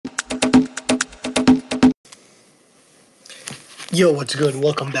Yo, what's good?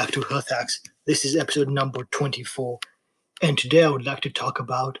 Welcome back to Health Hacks. This is episode number 24. And today I would like to talk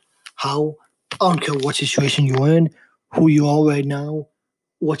about how, I don't care what situation you're in, who you are right now,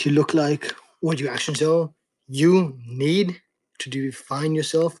 what you look like, what your actions are, you need to define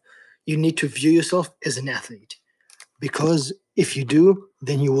yourself. You need to view yourself as an athlete. Because if you do,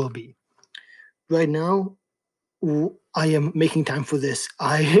 then you will be. Right now, I am making time for this.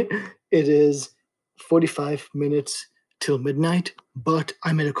 It is 45 minutes till midnight, but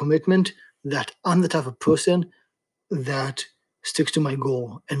I made a commitment that I'm the type of person that sticks to my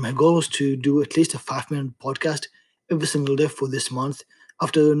goal. And my goal is to do at least a 5-minute podcast every single day for this month.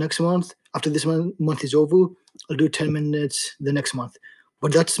 After this month is over, I'll do 10 minutes the next month.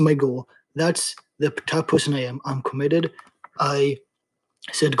 But that's my goal. That's the type of person I am. I'm committed. I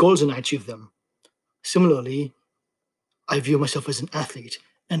set goals and I achieve them. Similarly, I view myself as an athlete.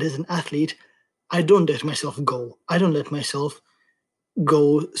 And as an athlete, I don't let myself go. I don't let myself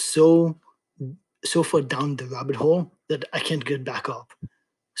go so far down the rabbit hole that I can't get back up.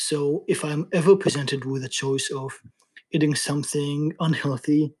 So if I'm ever presented with a choice of eating something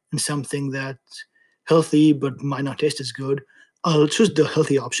unhealthy and something that's healthy but might not taste as good, I'll choose the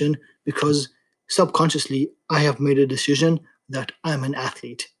healthy option because subconsciously I have made a decision that I'm an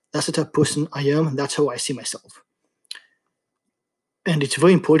athlete. That's the type of person I am, and that's how I see myself. And it's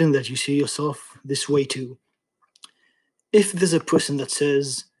very important that you see yourself this way too. If there's a person that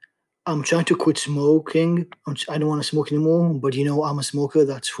says, I'm trying to quit smoking, I don't want to smoke anymore, but I'm a smoker,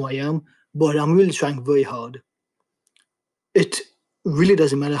 that's who I am, but I'm really trying very hard. It really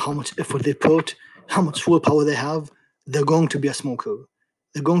doesn't matter how much effort they put, how much willpower they have, they're going to be a smoker.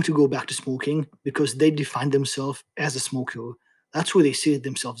 They're going to go back to smoking because they define themselves as a smoker. That's who they see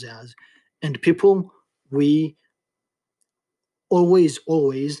themselves as. And people, we always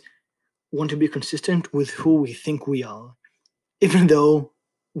want to be consistent with who we think we are, even though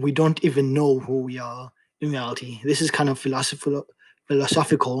we don't even know who we are in reality. This is kind of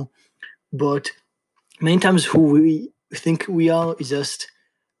philosophical, but many times who we think we are is just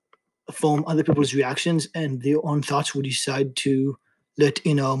from other people's reactions and their own thoughts we decide to let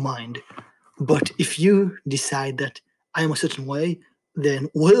in our mind. But if you decide that I am a certain way, then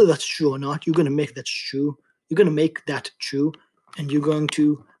whether that's true or not, you're going to make that true. You're going to make that true, and you're going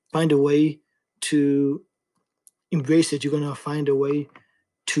to find a way to embrace it. You're going to find a way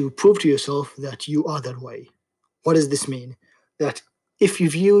to prove to yourself that you are that way. What does this mean? That if you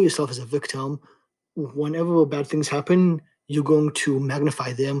view yourself as a victim, whenever bad things happen, you're going to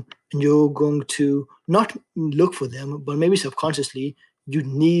magnify them and you're going to not look for them, but maybe subconsciously, you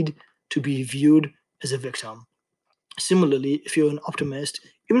need to be viewed as a victim. Similarly, if you're an optimist,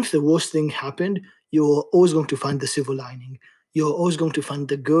 even if the worst thing happened, you're always going to find the silver lining. You're always going to find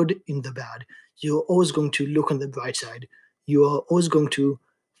the good in the bad. You're always going to look on the bright side. You are always going to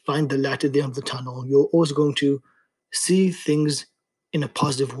find the light at the end of the tunnel. You're always going to see things in a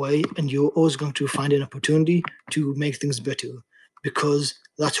positive way, and you're always going to find an opportunity to make things better because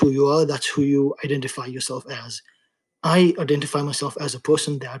that's who you are. That's who you identify yourself as. I identify myself as a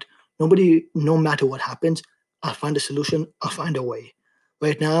person that no matter what happens, I'll find a solution, I'll find a way.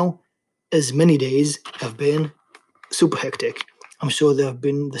 Right now, as many days have been super hectic. I'm sure they have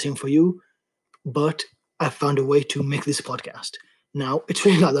been the same for you, but I found a way to make this podcast. Now, it's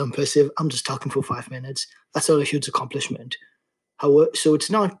really not that impressive. I'm just talking for 5 minutes. That's not a huge accomplishment. However, so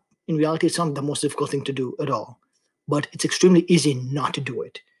in reality, it's not the most difficult thing to do at all, but it's extremely easy not to do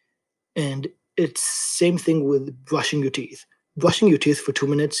it. And it's same thing with brushing your teeth. Brushing your teeth for 2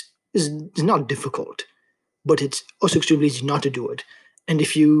 minutes is not difficult, but it's also extremely easy not to do it. And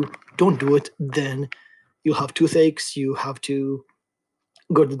if you don't do it, then you'll have toothaches, you have to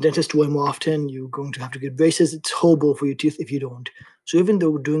go to the dentist way more often, you're going to have to get braces. It's horrible for your teeth if you don't. So even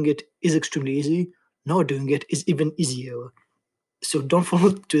though doing it is extremely easy, not doing it is even easier. So don't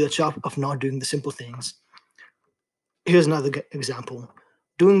fall to the trap of not doing the simple things. Here's another example.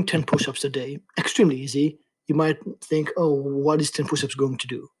 Doing 10 push-ups a day, extremely easy. You might think, oh, what is 10 push-ups going to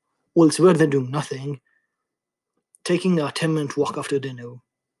do? Well, it's better than doing nothing. Taking a 10-minute walk after dinner,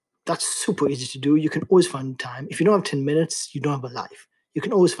 that's super easy to do. You can always find time. If you don't have 10 minutes, you don't have a life. You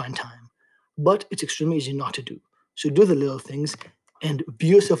can always find time. But it's extremely easy not to do. So do the little things and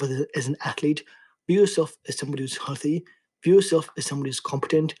view yourself as an athlete. View yourself as somebody who's healthy. View yourself as somebody who's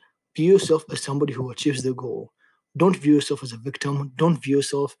competent. View yourself as somebody who achieves their goal. Don't view yourself as a victim. Don't view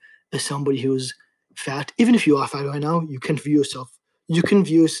yourself as somebody who's fat. Even if you are fat right now, you can view yourself. You can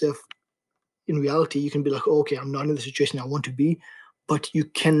view yourself in reality. You can be like, oh, okay, I'm not in the situation I want to be, but you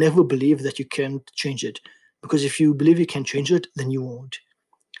can never believe that you can't change it. Because if you believe you can change it, then you won't.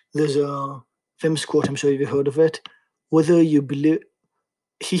 There's a famous quote, I'm sure you've heard of it. Whether you believe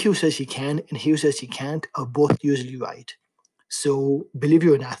he who says he can and he who says he can't are both usually right. So believe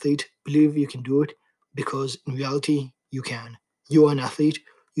you're an athlete, believe you can do it, because in reality, you can. You are an athlete,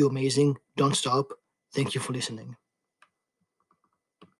 you're amazing, don't stop. Thank you for listening.